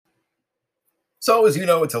So, as you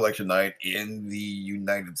know, it's election night in the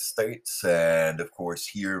United States. And of course,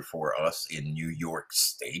 here for us in New York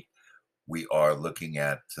State, we are looking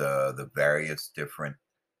at the various different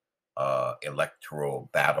electoral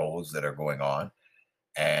battles that are going on.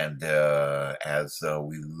 And as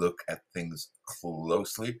we look at things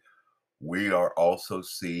closely, we are also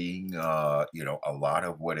seeing, a lot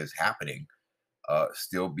of what is happening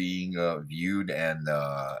still being viewed and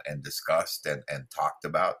discussed and talked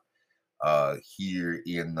about here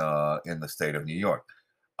in the state of New York.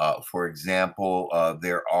 For example,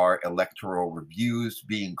 there are electoral reviews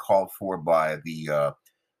being called for by the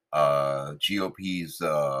GOP's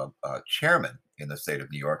chairman in the state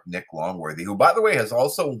of New York, Nick Longworthy, who, by the way, has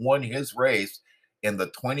also won his race in the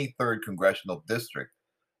 23rd congressional district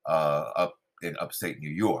up in upstate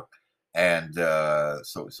New York, and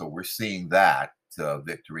so we're seeing that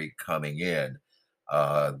victory coming in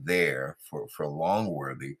there for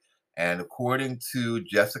Longworthy. And according to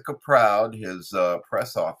Jessica Proud, his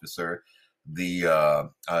press officer, the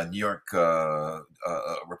New York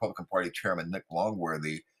Republican Party chairman Nick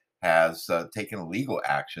Longworthy has taken legal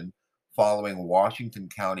action following Washington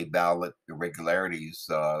County ballot irregularities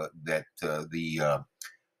that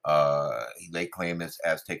they claim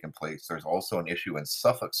has taken place. There's also an issue in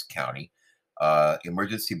Suffolk County.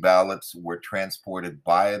 Emergency ballots were transported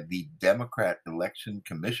by the Democrat election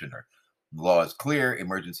commissioner. The law is clear: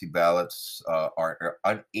 emergency ballots are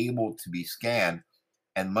unable to be scanned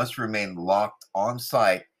and must remain locked on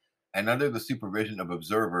site and under the supervision of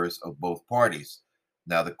observers of both parties.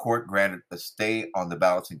 Now, the court granted a stay on the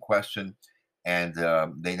ballots in question, and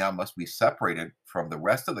they now must be separated from the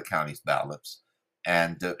rest of the county's ballots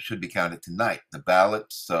and should be counted tonight. The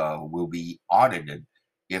ballots will be audited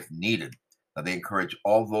if needed. They encourage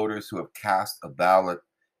all voters who have cast a ballot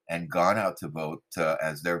and gone out to vote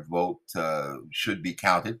as their vote should be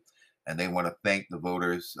counted. And they want to thank the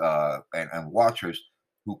voters and watchers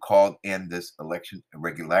who called in this election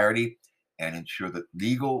irregularity and ensure that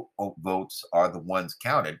legal votes are the ones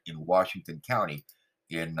counted in Washington County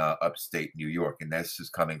in upstate New York. And this is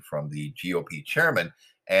coming from the GOP chairman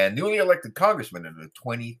and newly elected congressman in the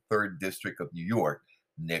 23rd District of New York,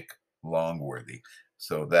 Nick Longworthy.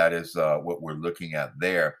 So that is what we're looking at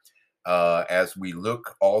there. As we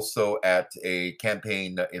look also at a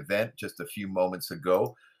campaign event just a few moments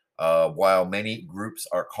ago, while many groups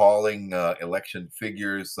are calling election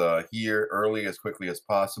figures here early as quickly as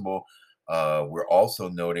possible, we're also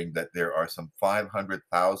noting that there are some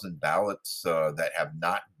 500,000 ballots that have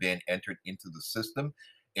not been entered into the system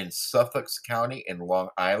in Suffolk County in Long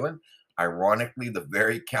Island. Ironically, the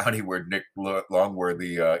very county where Nick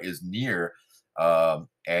Longworthy is near.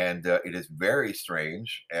 And it is very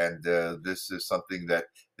strange. And this is something that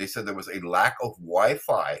they said there was a lack of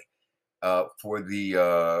Wi-Fi for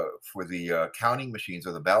the counting machines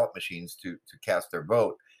or the ballot machines to cast their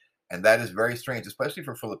vote. And that is very strange, especially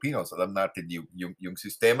for Filipinos. Alam natin yung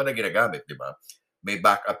sistema na ginagamit, di ba? May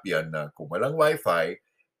backup yan na kung walang Wi-Fi,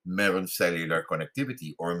 meron cellular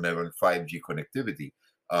connectivity or meron 5G connectivity,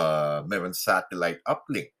 meron satellite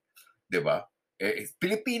uplink, di ba?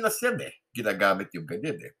 Pilipinas yan ginagamit yung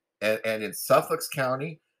ganyan And in Suffolk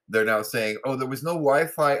County, they're now saying, oh, there was no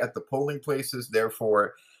Wi-Fi at the polling places,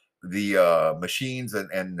 therefore the machines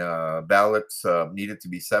and ballots needed to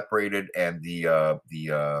be separated, and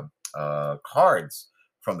the cards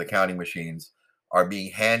from the counting machines are being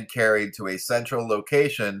hand carried to a central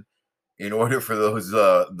location in order for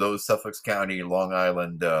those Suffolk County, Long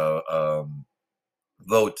Island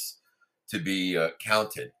votes to be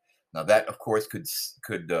counted. Now, that of course could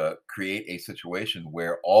create a situation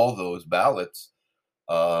where all those ballots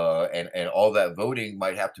and all that voting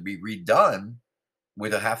might have to be redone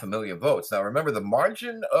with a 500,000 votes. Now, remember, the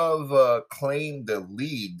margin of claim the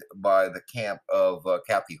lead by the camp of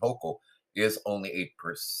Kathy Hochul is only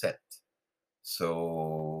 8%.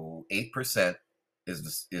 So 8%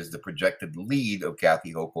 is the projected lead of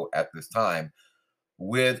Kathy Hochul at this time,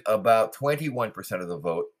 with about 21% of the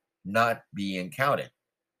vote not being counted.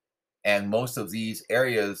 And most of these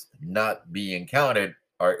areas not being counted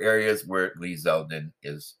are areas where Lee Zeldin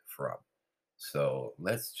is from. So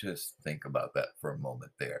let's just think about that for a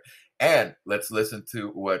moment there. And let's listen to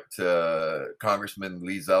what Congressman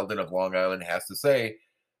Lee Zeldin of Long Island has to say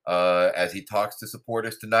as he talks to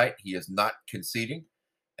supporters tonight. He is not conceding,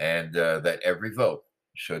 and that every vote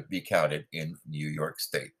should be counted in New York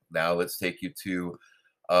State. Now let's take you to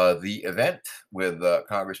the event with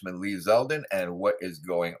Congressman Lee Zeldin and what is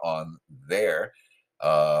going on there.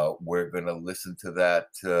 We're going to listen to that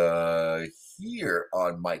here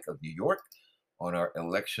on Mike of New York on our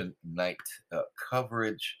election night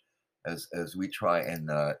coverage as we try and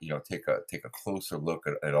take a closer look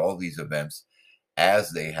at all these events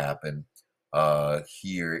as they happen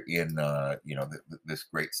here in this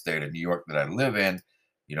great state of New York that I live in.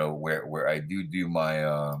 Where I do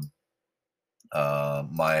my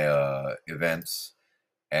events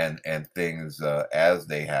and things as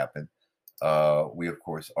they happen. We of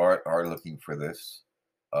course are looking for this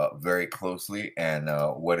very closely and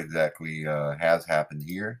what exactly has happened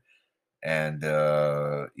here. And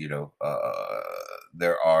there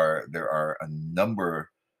are a number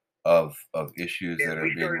of issues that are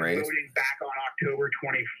We being started raised. voting back on October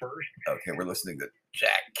 21st. Okay, we're listening to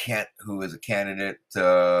Jack Kent, who is a candidate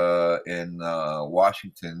in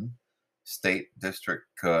Washington State District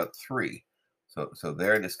 3. So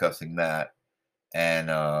they're discussing that, and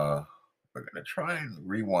we're gonna try and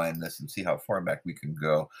rewind this and see how far back we can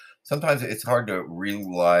go. Sometimes it's hard to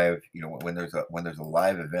relive, when there's a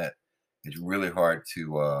live event. It's really hard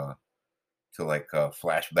to like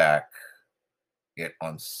flashback it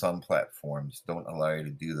on some platforms. Don't allow you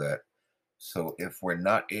to do that. So if we're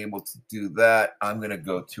not able to do that, I'm going to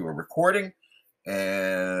go to a recording,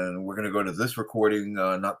 and we're going to go to this recording,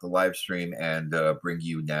 not the live stream, and bring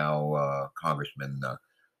you now Congressman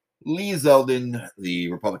Lee Zeldin,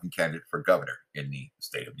 the Republican candidate for governor in the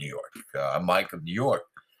state of New York. I'm Mike of New York.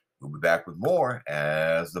 We'll be back with more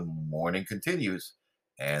as the morning continues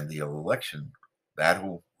and the election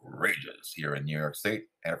battle rages here in New York State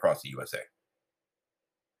and across the USA.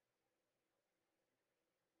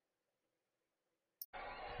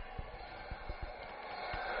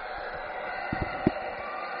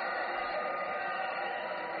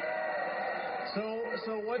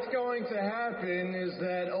 So what's going to happen is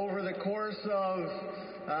that over the course of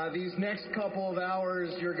these next couple of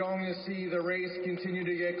hours, you're going to see the race continue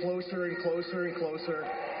to get closer and closer and closer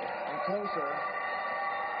and closer.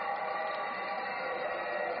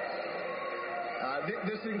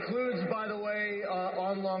 This includes, by the way,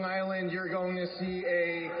 on Long Island, you're going to see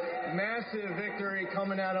a massive victory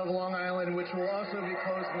coming out of Long Island, which will also be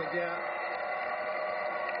closing the gap.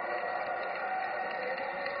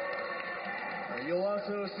 You'll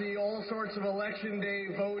also see all sorts of election day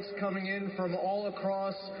votes coming in from all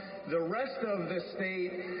across the rest of the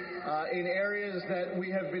state in areas that we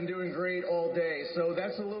have been doing great all day. So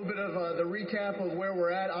that's a little bit of the recap of where we're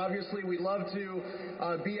at. Obviously, we'd love to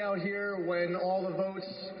be out here when all the votes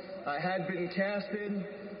had been cast,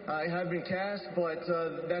 but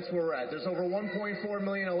that's where we're at. There's over 1.4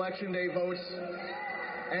 million election day votes.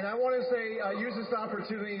 And I want to say, use this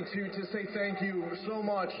opportunity to say thank you so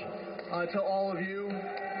much to all of you.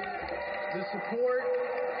 The support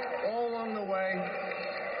all along the way.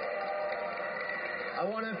 I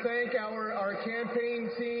want to thank our campaign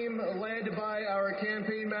team led by our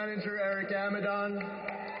campaign manager, Eric Amadon.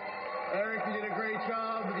 Eric, you did a great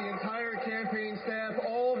job. The entire campaign staff,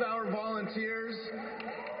 all of our volunteers.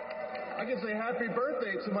 I can say happy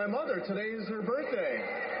birthday to my mother. Today is her birthday.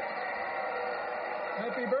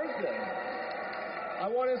 Happy birthday. I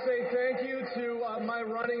want to say thank you to my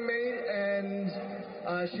running mate, and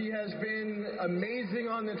she has been amazing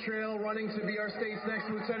on the trail, running to be our state's next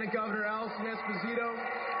Lieutenant Governor, Allison Esposito.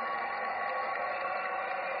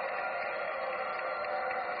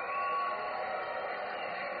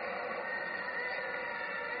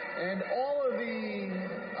 And all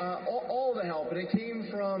the help, and it came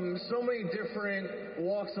from so many different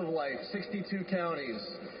walks of life, 62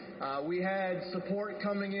 counties. We had support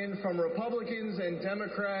coming in from Republicans and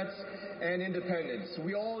Democrats and independents.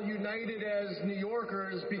 We all united as New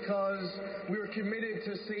Yorkers because we were committed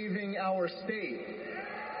to saving our state.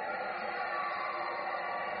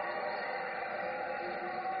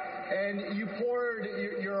 And you poured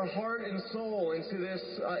your heart and soul into this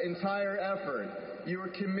entire effort. You were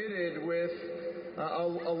committed with a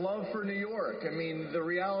love for New York. I mean, the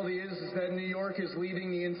reality is that New York is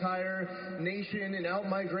leading the entire nation in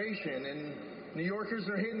out-migration, and New Yorkers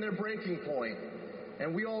are hitting their breaking point.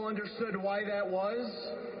 And we all understood why that was.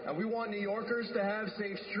 And we want New Yorkers to have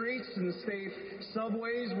safe streets and safe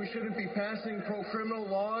subways. We shouldn't be passing pro-criminal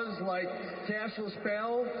laws like cashless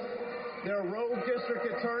bail. There are rogue district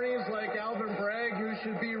attorneys like Alvin Bragg who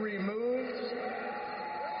should be removed.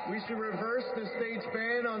 We should reverse the state's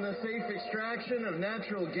ban on the safe extraction of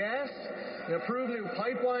natural gas and approve new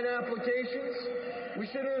pipeline applications. We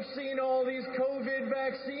shouldn't have seen all these COVID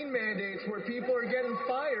vaccine mandates where people are getting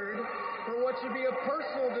fired for what should be a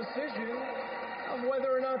personal decision of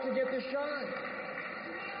whether or not to get the shot.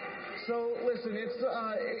 So listen,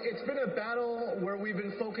 it's been a battle where we've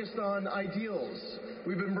been focused on ideals.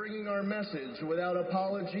 We've been bringing our message without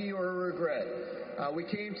apology or regret. We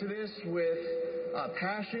came to this with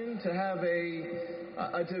passion to have a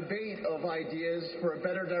a debate of ideas for a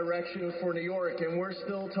better direction for New York, and we're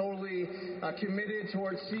still totally committed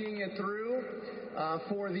towards seeing it through.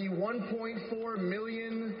 For the 1.4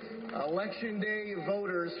 million Election Day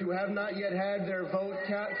voters who have not yet had their vote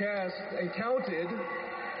cast and counted,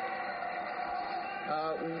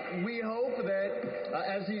 we hope that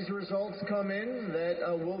as these results come in that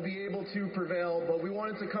we'll be able to prevail, but we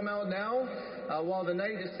want it to come out now. While the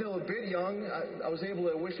night is still a bit young, I was able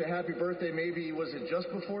to wish a happy birthday, maybe, was it just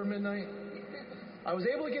before midnight? I was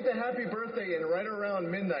able to get the happy birthday in right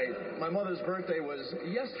around midnight. My mother's birthday was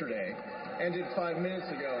yesterday, ended 5 minutes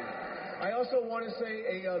ago. I also want to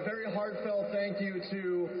say a very heartfelt thank you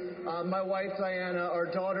to my wife, Diana, our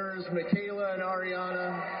daughters, Michaela and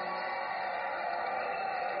Ariana.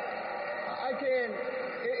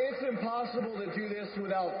 It's impossible to do this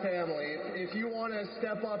without family. If you want to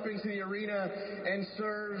step up into the arena and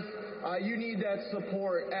serve, you need that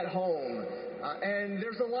support at home. And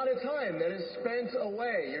there's a lot of time that is spent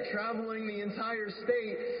away. You're traveling the entire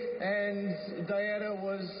state, and Diana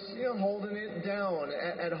was, holding it down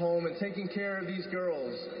at home and taking care of these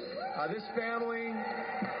girls. This family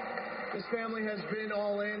has been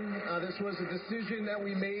all in. This was a decision that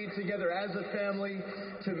we made together as a family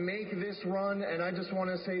to make this run, and I just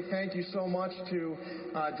want to say thank you so much to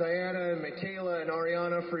Diana and Michaela and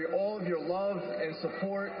Ariana for all of your love and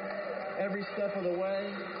support every step of the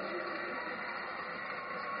way.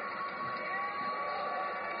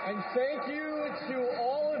 And thank you to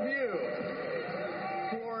all of you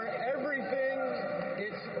for everything.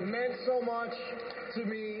 It's meant so much to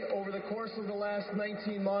me over the course of the last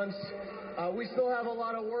 19 months. We still have a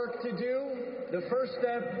lot of work to do. The first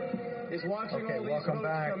step is watching all these votes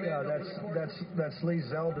back. come in. That's Lee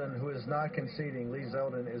Zeldin, who is not conceding. Lee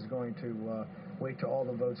Zeldin is going to wait till all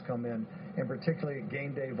the votes come in, and particularly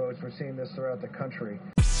game day votes. We're seeing this throughout the country.